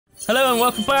Hello and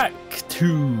welcome back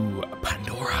to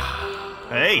Pandora.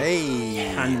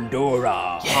 Hey,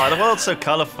 Pandora. Yeah. Oh, the world's so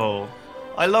colourful.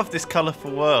 I love this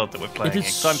colourful world that we're playing in. It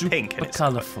is So I'm super pink and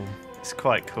colourful. It's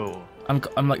quite cool.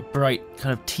 I'm like bright,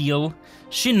 kind of teal.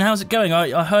 Shin, how's it going?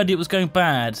 I heard it was going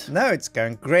bad. No, it's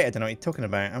going great. I don't know what you're talking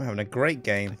about. I'm having a great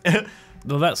game.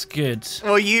 Well, that's good.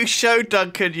 Well, you showed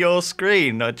Duncan your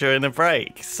screen during the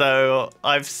break, so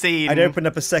I've seen. I'd opened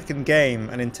up a second game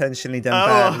and intentionally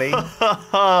done badly.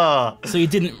 So you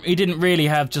didn't really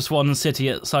have just one city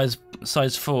at size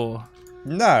 4.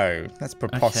 No, that's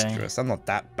preposterous. I'm not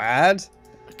that bad.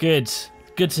 Good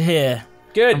to hear.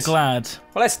 Good. I'm glad.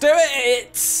 Well, let's do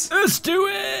it. Let's do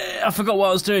it. I forgot what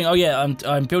I was doing. Oh yeah,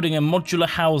 I'm building a modular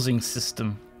housing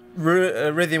system.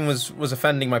 Rythian was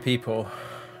offending my people.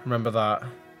 Remember that.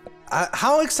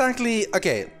 How exactly?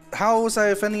 Okay, how was I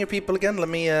offending your people again? Let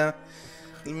me.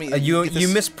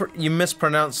 You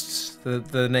mispronounced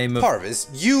the name of Parvis.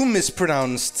 You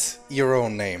mispronounced your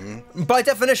own name. By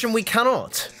definition, we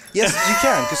cannot. Yes, you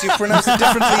can, because you pronounce it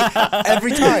differently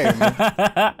every time.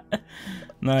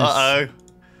 Nice. Uh-oh.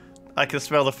 I can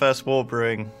smell the first war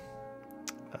brewing.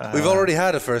 We've already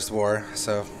had a first war,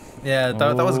 so. Yeah,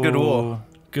 that was a good war.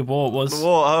 Good war it was. The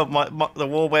war, the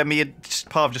war where me and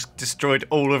Parv just destroyed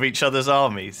all of each other's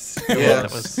armies. Yeah,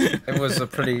 It was a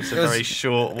pretty. Very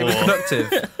short war. It was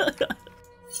productive.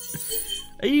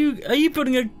 Are you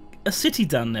building a city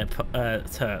down there,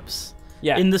 Terps?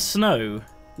 Yeah. In the snow?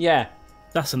 Yeah.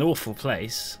 That's an awful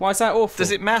place. Why is that awful?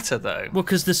 Does it matter though? Well,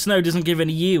 because the snow doesn't give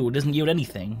any yield, doesn't yield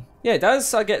anything. Yeah, it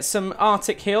does. I get some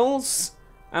Arctic hills,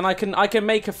 and I can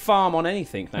make a farm on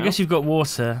anything now. I guess you've got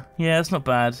water. Yeah, that's not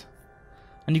bad.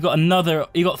 And you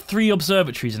got 3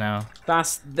 observatories now.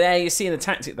 That's there. You see in the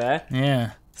tactic there.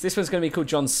 Yeah. So this one's going to be called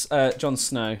Jon Snow.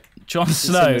 Jon It's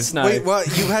in Snow. the snow. Wait, well,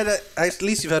 you've had at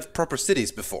least you've had proper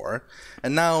cities before,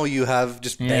 and now you have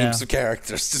just names of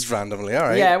characters just randomly. All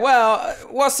right. Yeah. Well,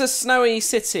 what's a snowy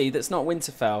city that's not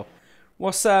Winterfell?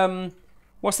 What's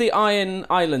the Iron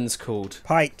Islands called?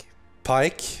 Pike.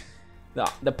 Pike.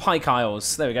 The Pike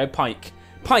Isles. There we go. Pike.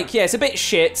 Pike. Yeah, it's a bit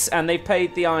shit, and they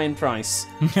paid the iron price.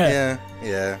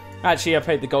 Yeah. Actually, I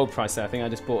paid the gold price there. I think I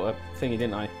just bought a thingy,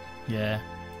 didn't I? Yeah.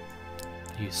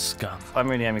 You scum. I'm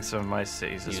renaming some of my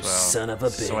cities as well. Son of a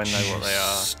bitch. So I know what they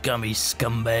are. Scummy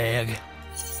scumbag.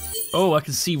 Oh, I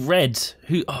can see red.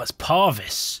 Who? Oh, it's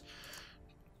Parvis.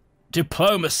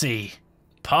 Diplomacy.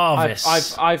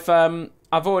 Parvis.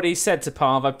 I've already said to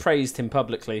Parv, I praised him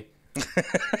publicly.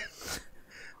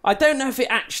 I don't know if it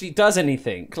actually does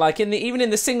anything. Like even in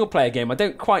the single player game, I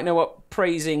don't quite know what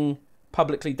praising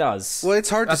publicly does. Well, it's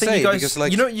hard to say because,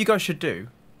 like, you know what you guys should do.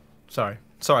 Sorry,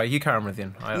 you carry on with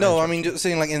you. I mean, just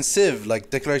saying, like in Civ,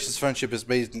 like declarations of friendship is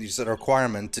basically just a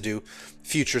requirement to do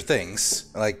future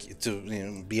things, like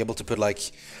to be able to put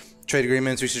like trade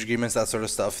agreements, research agreements, that sort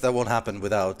of stuff. That won't happen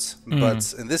without.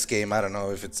 But in this game, I don't know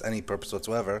if it's any purpose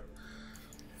whatsoever.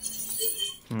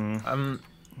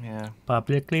 Yeah.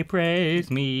 Publicly praise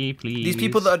me, please. These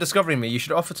people that are discovering me, you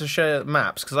should offer to share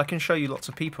maps because I can show you lots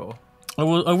of people. I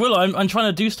will. I'm trying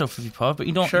to do stuff with you, Parv, but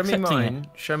you're not Show me accepting mine.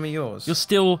 it. Show me yours. You're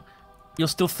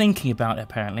still thinking about it,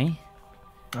 apparently.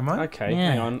 Am I? Okay,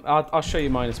 Yeah. hang on. I'll show you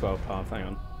mine as well, Parv.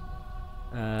 Hang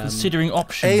on. Considering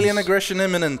options. Alien aggression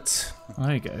imminent.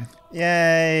 There you go.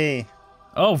 Yay.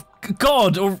 Oh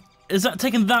God! Or is that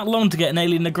taking that long to get an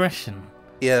alien aggression?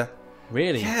 Yeah.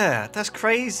 Really? Yeah, that's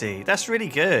crazy. That's really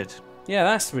good. Yeah,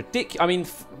 that's ridiculous. I mean,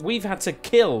 we've had to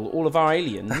kill all of our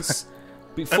aliens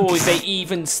before they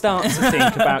even start to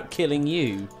think about killing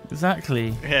you.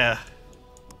 Exactly. Yeah.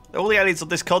 All the aliens on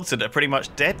this continent are pretty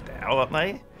much dead now, aren't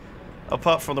they?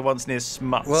 Apart from the ones near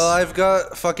Smuts. Well, I've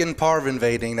got fucking Parv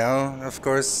invading now. Of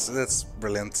course, that's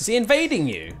brilliant. Is he invading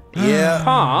you? Yeah.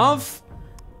 Parv,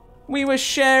 we were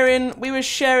sharing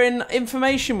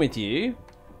information with you,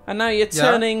 and now you're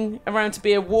turning around to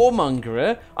be a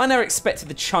warmongerer. I never expected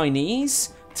the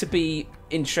Chinese to be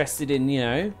interested in,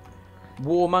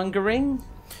 warmongering.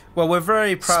 Well, we're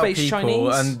very proud Space people,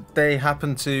 Chinese? and they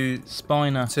happen to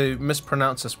Spiner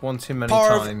mispronounce us one too many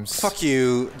Parv, times. fuck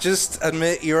you. Just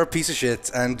admit you're a piece of shit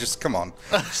and just come on.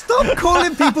 Stop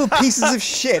calling people pieces of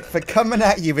shit for coming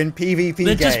at you in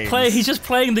PvP games. He's just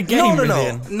playing the game.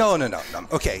 No.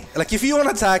 Okay, like if you want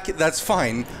to attack, that's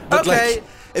fine. But like,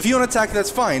 if you want to attack,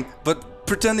 that's fine. But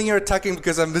pretending you're attacking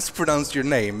because I mispronounced your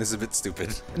name is a bit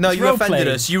stupid. No, you offended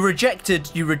us. You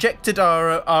rejected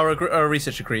our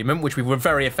research agreement, which we were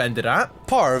very offended at.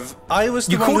 Parv, I was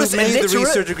the one who made the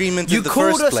research agreement in the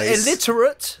first place. You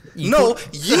called us illiterate. You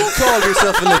called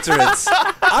yourself illiterate.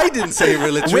 I didn't say you're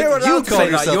illiterate. We're allowed You to called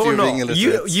say that. yourself You're not. being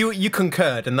illiterate. You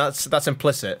concurred, and that's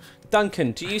implicit.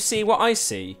 Duncan, do you see what I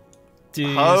see? Do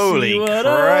you Holy see what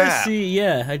crap. I see?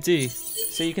 Yeah, I do.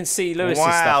 So you can see Lewis's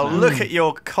Wow, stuff now. look at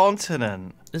your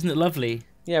continent. Isn't it lovely?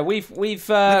 Yeah, we've Look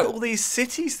at all these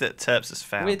cities that Terps has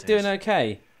found. we're doing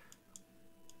okay.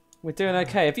 We're doing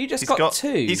okay. Have you just got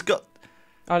 2? He's got.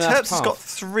 Oh, no, Terps that's has Parv. got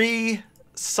 3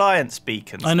 science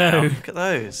beacons. I know. Now. Look at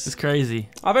those. It's crazy.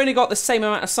 I've only got the same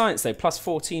amount of science though, plus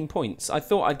 14 points. I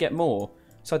thought I'd get more,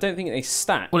 so I don't think they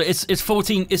stack. Well, it's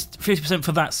 14. It's 50%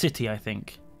 for that city, I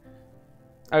think.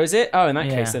 Oh, is it? Oh, in that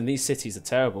Yeah. case, then these cities are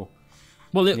terrible.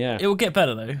 Well, Yeah. it will get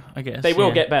better though, I guess. They will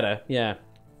yeah. get better. Yeah.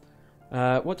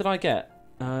 What did I get?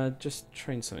 Just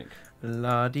train something.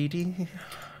 La dee dee.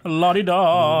 La di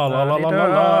da, la la la la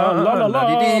la la la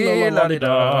la di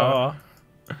da.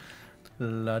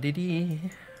 La dee dee.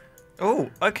 Oh,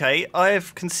 okay. I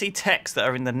can see texts that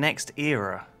are in the next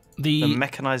era. The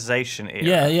mechanization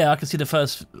era. Yeah, I can see the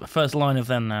first line of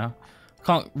them now.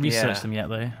 Can't research them yet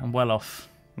though. I'm well off.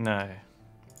 No,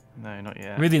 not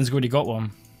yet. Rythian's already got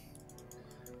one,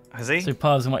 Has he? so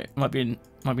Parvs might be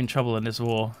in trouble in this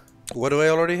war. What do I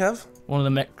already have? One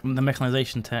of the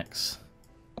mechanization techs.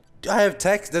 I have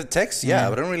text. The text, yeah, Yeah.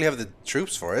 but I don't really have the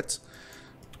troops for it.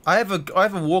 I have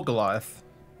a war Goliath.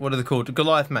 What are they called?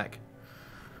 Goliath mech.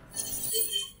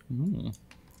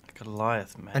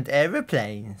 Goliath, man. And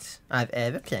aeroplanes. I have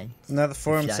aeroplanes. No, the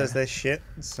forum Yeah. says they're shit,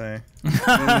 so...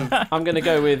 I'm going to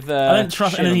go with. I don't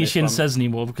trust Shin on anything this Shin one. says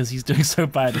anymore because he's doing so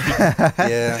badly.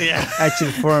 Yeah. Yeah.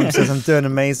 Actually, the forum says I'm doing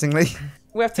amazingly.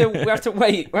 We have to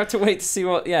wait. We have to wait to see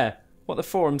what the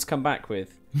forums come back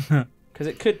with, because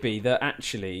it could be that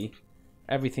actually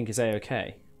everything is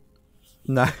a-okay.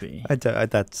 No, I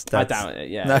don't. That's I doubt it.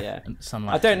 Yeah, no. yeah. It's I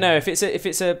unlikely. don't know if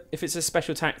it's a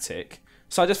special tactic.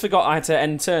 So I just forgot I had to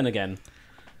end turn again.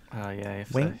 Oh yeah, you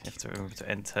have, Wink. to, you have to remember to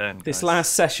end turn. This guys.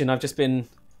 last session, I've just been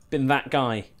that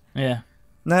guy. Yeah,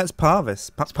 No, it's Parvis.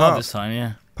 it's Parv this time.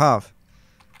 Yeah. Parv.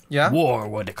 Yeah? War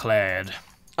were declared.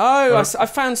 Oh, I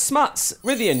found smuts.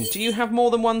 Rythian, do you have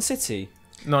more than one city?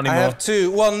 Not I anymore. have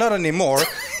 2. Well, not anymore.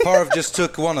 Parv just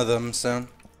took one of them, so...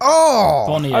 Oh!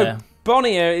 Bonnier.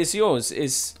 Bonnier is yours.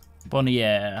 Is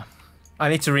Bonnier. I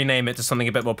need to rename it to something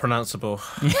a bit more pronounceable.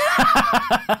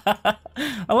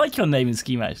 I like your naming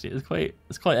scheme actually.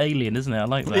 It's quite alien, isn't it? I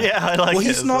like that. Yeah, I like Well, it.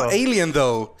 he's as not well. alien,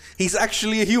 though. He's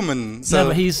actually a human,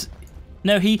 so...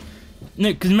 No, but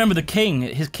because remember the king.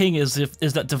 His king is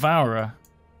that devourer.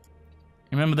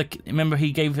 Remember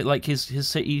he gave it like his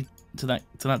city to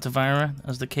that devourer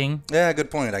as the king. Yeah, good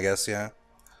point, I guess, yeah.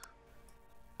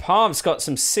 Parv's got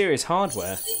some serious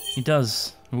hardware. He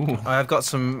does. Ooh. I've got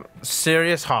some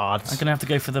serious hards. I'm gonna have to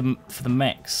go for the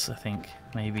mechs. I think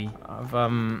maybe. I've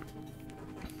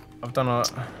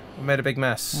made a big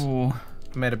mess. Ooh.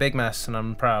 I made a big mess, and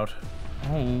I'm proud.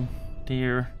 Oh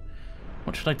dear.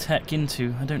 What should I tech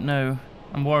into? I don't know.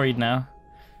 I'm worried now.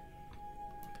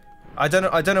 I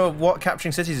don't know what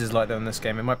capturing cities is like though in this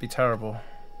game. It might be terrible.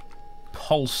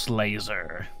 Pulse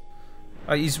laser.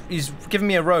 He's given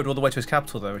me a road all the way to his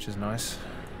capital though, which is nice.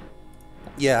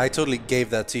 Yeah, I totally gave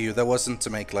that to you. That wasn't to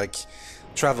make, like,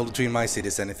 travel between my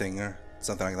cities anything or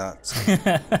something like that.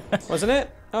 So. Wasn't it?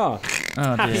 Oh,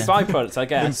 Oh happy dear. byproduct, I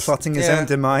Been guess. plotting his Yeah. own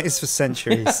demise for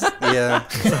centuries. Yeah.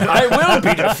 I will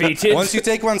be defeated, Once you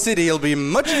take one city, it'll be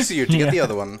much easier to get the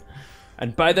other one.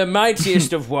 and by the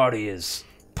mightiest of warriors,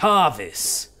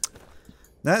 Parvis.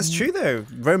 That's true, though.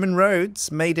 Roman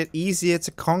roads made it easier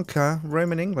to conquer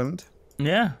Roman England.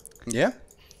 Yeah. Yeah.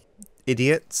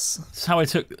 Idiots. That's how I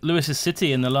took Lewis's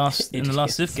city in the last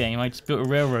Civ game. I just built a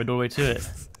railroad all the way to it.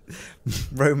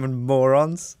 Roman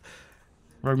morons.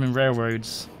 Roman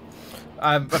railroads.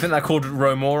 I think they're called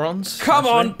Romorons. Come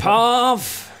actually. on,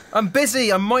 Parv. I'm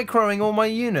busy. I'm microing all my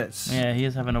units. Yeah, he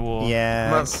is having a war. Yeah,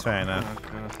 Well- that's fair enough.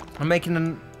 I'm making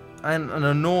an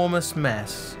enormous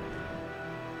mess.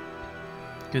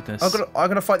 Goodness. I'm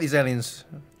gonna fight these aliens.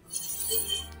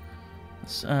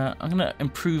 I'm gonna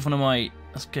improve one of my.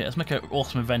 Let's make an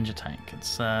awesome Avenger tank.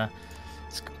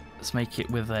 Let's make it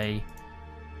with a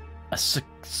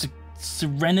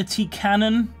Serenity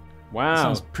cannon. Wow.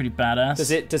 Sounds pretty badass.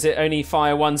 Does it only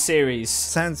fire one series?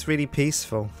 Sounds really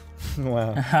peaceful.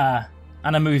 Wow. Haha.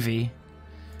 And a movie.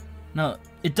 No,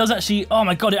 it does actually. Oh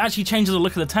my god! It actually changes the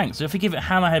look of the tank. So if we give it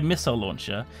Hammerhead missile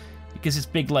launcher, it gives this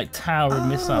big like tower of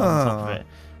missile on top of it.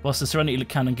 Whilst the Serenity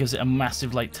cannon gives it a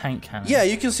massive like tank cannon. Yeah,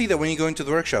 you can see that when you go into the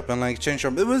workshop and, like, change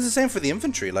armor. It was the same for the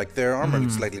infantry. Like, their armor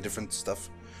looks slightly different stuff.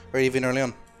 Or even early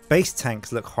on. Base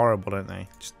tanks look horrible, don't they?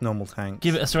 Just normal tanks.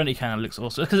 Give it a Serenity cannon. It looks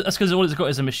awesome. That's because all it's got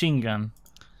is a machine gun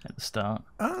at the start.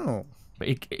 Oh. But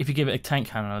if you give it a tank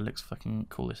cannon, it looks fucking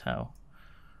cool as hell.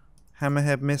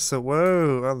 Hammerhead missile.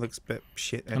 Whoa, that looks a bit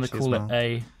shit I'm gonna actually call as well. it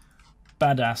a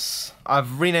badass.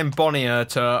 I've renamed Bonnier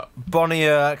to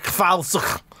Bonnier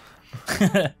Kvalsuk.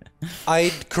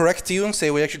 I'd correct you and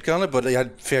say we actually call it, but I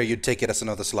fear you'd take it as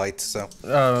another slight. So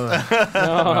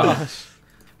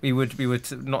we would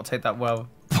not take that well.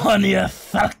 Bonnier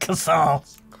Thalkasal.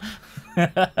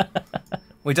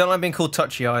 We don't like being called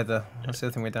touchy either. That's the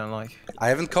other thing we don't like. I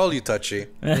haven't called you touchy.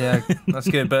 Yeah, that's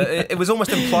good, but it was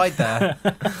almost implied there,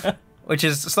 which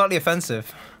is slightly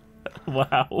offensive.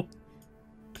 Wow.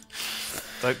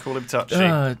 Don't call him touchy.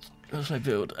 What should I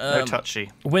build? No touchy.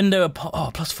 Window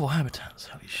 +4 habitats.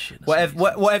 Holy shit.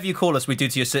 Whatever you call us, we do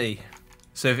to your city.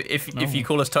 So if you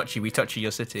call us touchy, we touchy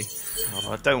your city.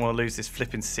 Oh, I don't want to lose this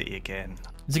flipping city again.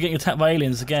 Is it getting attacked by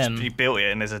aliens again? You built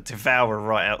it and there's a devourer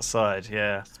right outside.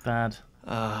 Yeah. It's bad.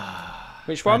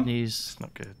 Which Bad one? news. It's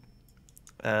not good.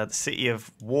 The city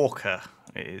of Walker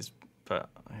it is, but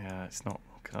yeah, it's not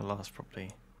gonna last probably.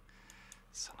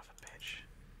 Son of a bitch.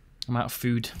 I'm out of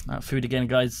food. Out of food again,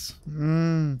 guys.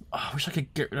 Oh, I wish I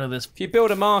could get rid of this. If you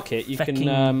build a market, you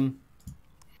Fecking-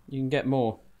 can get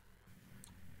more.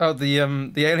 Oh, the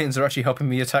aliens are actually helping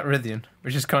me attack Rythian,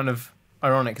 which is kind of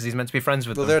ironic because he's meant to be friends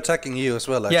with Well, them. they're attacking you as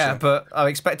well, actually. Yeah, but I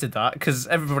expected that because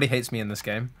everybody hates me in this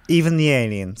game. Even the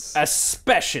aliens.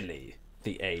 Especially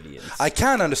the aliens. I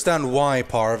can't understand why,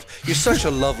 Parv. You're such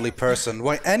a lovely person.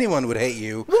 Why anyone would hate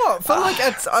you. What? For like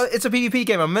it's a PvP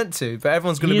game. I'm meant to, but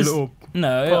everyone's gonna be like, "Oh,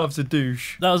 No, Parv's a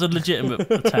douche." that was a legitimate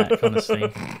attack,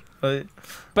 honestly. But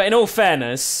in all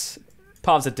fairness,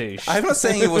 Parv's a douche. I'm not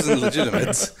saying he wasn't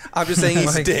legitimate. I'm just saying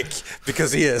he's a dick,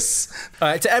 because he is.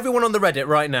 Alright, to everyone on the Reddit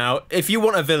right now, if you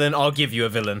want a villain, I'll give you a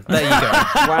villain. There you go.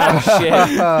 Wow,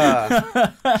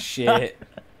 shit. Shit.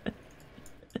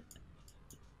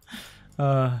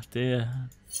 Oh, dear.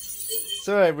 It's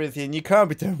alright, Rythian, you can't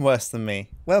be doing worse than me.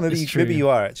 Well, It's true. maybe you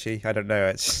are, actually. I don't know,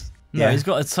 actually. No, he's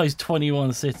got a size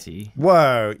 21 city.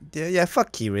 Whoa. Yeah,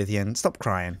 fuck you, Rythian. Stop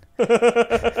crying.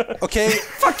 Okay?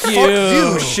 Fuck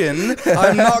you, Shin.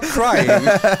 I'm not crying.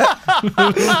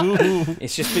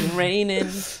 It's just been raining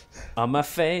on my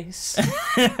face.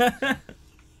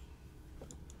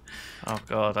 Oh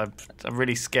god, I'm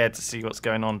really scared to see what's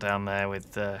going on down there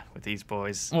with these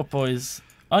boys. What boys?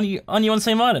 Aren't you on the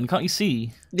same island? Can't you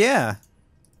see? Yeah.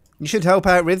 You should help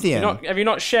out Rythian. Have you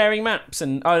not sharing maps?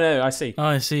 And oh no, I see. Oh,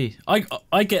 I see.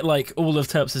 I get like all of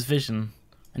Terps' vision,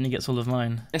 and he gets all of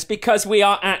mine. It's because we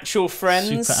are actual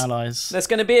friends. Super allies. There's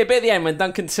going to be a bit at the end when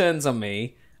Duncan turns on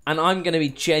me, and I'm going to be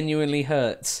genuinely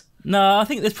hurt. No, I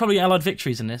think there's probably allied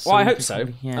victories in this. Well, I we hope could so.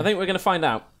 probably- yeah. I think we're going to find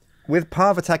out. With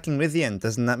Parv attacking Rythian,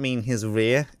 doesn't that mean his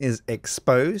rear is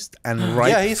exposed and ripe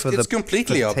Yeah, for it's the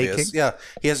completely for obvious. taking? Yeah,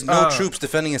 he has no troops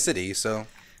defending a city, so...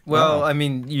 Well, I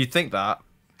mean, you'd think that.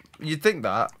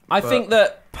 I think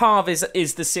that Parv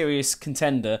is the serious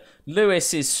contender.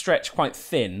 Lewis is stretched quite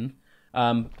thin,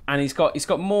 and he's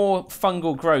got more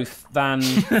fungal growth than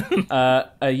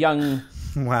a young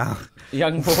Wow.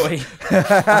 boy.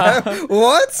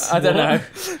 What? I don't know.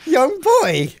 Young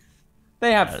boy.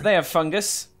 They have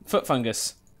fungus, foot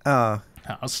fungus. Oh.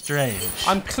 How strange.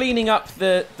 I'm cleaning up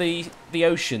the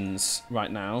oceans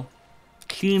right now.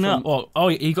 Clean up. Oh,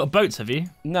 you got boats, have you?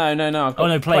 No. I've got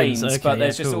no, planes. Okay, but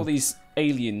there's yeah, just cool. all these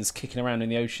aliens kicking around in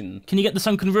the ocean. Can you get the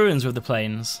sunken ruins with the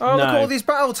planes? Oh, look at No. all these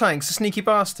battle tanks, a sneaky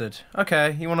bastard.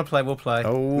 Okay, you want to play, we'll play.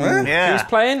 Oh. Yeah. Who's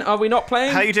playing? Are we not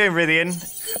playing? How you doing,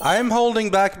 Rythian? I'm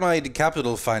holding back my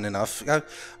capital fine enough.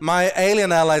 My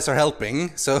alien allies are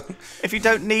helping, so... If you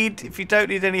don't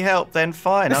need any help, then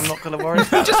fine. I'm not going to worry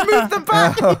about it. Just move them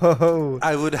back! Oh.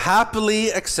 I would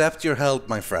happily accept your help,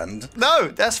 my friend. No,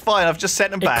 that's fine. I've just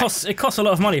sent them back. It costs a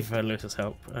lot of money for Lewis's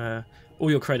help. All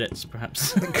your credits,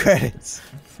 perhaps. Credits.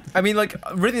 I mean, like,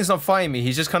 Rythian's not fighting me,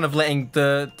 he's just kind of letting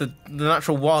the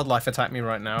natural wildlife attack me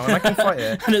right now, and I can fight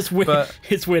it. And it's But-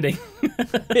 it's winning.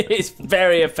 It's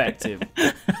very effective.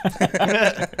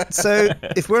 So,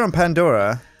 if we're on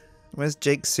Pandora, where's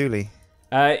Jake Sully?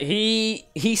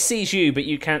 He sees you, but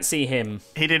you can't see him.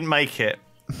 He didn't make it.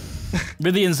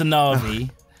 Rythian's a Navi,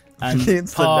 and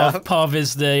Rythian's the Navi. Parv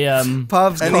is the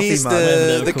Parv's And coffee he's mug.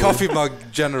 the cool. coffee mug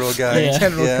general guy. Yeah.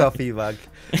 General Yeah. coffee mug.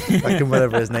 Like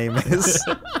whatever his name is.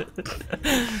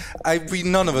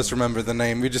 None of us remember the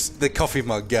name. We're just the coffee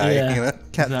mug guy, Yeah. you know?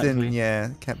 Captain, Exactly. yeah.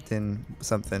 Captain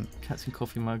something. Captain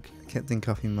Coffee Mug. Captain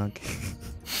Coffee Mug.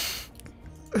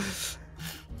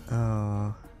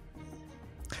 Oh.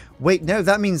 Wait, no,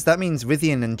 that means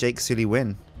Rythian and Jake Sully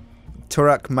win.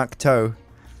 Turak Makto.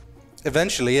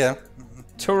 Eventually, yeah.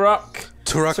 Turok.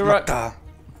 Turak Turak. Makta.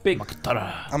 Big.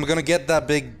 I'm gonna get that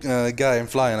big guy and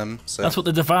fly on him. So. That's what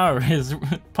the Devourer is.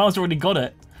 Parv's already got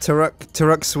it.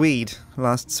 Turok Swede,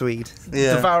 last Swede.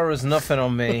 Yeah. Devourer's nothing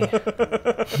on me.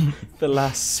 The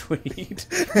last Swede.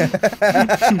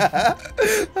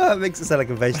 That makes it sound like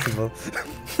a vegetable.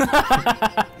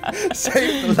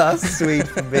 Save the last Swede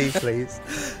for me, please.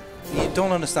 You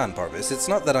don't understand, Parvis. It's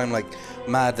not that I'm like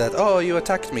mad that you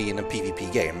attacked me in a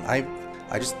PvP game. I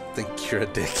just think you're a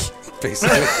dick,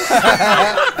 basically.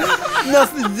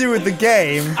 Nothing to do with the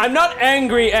game. I'm not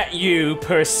angry at you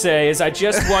per se, as I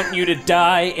just want you to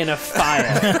die in a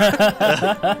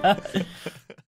fire.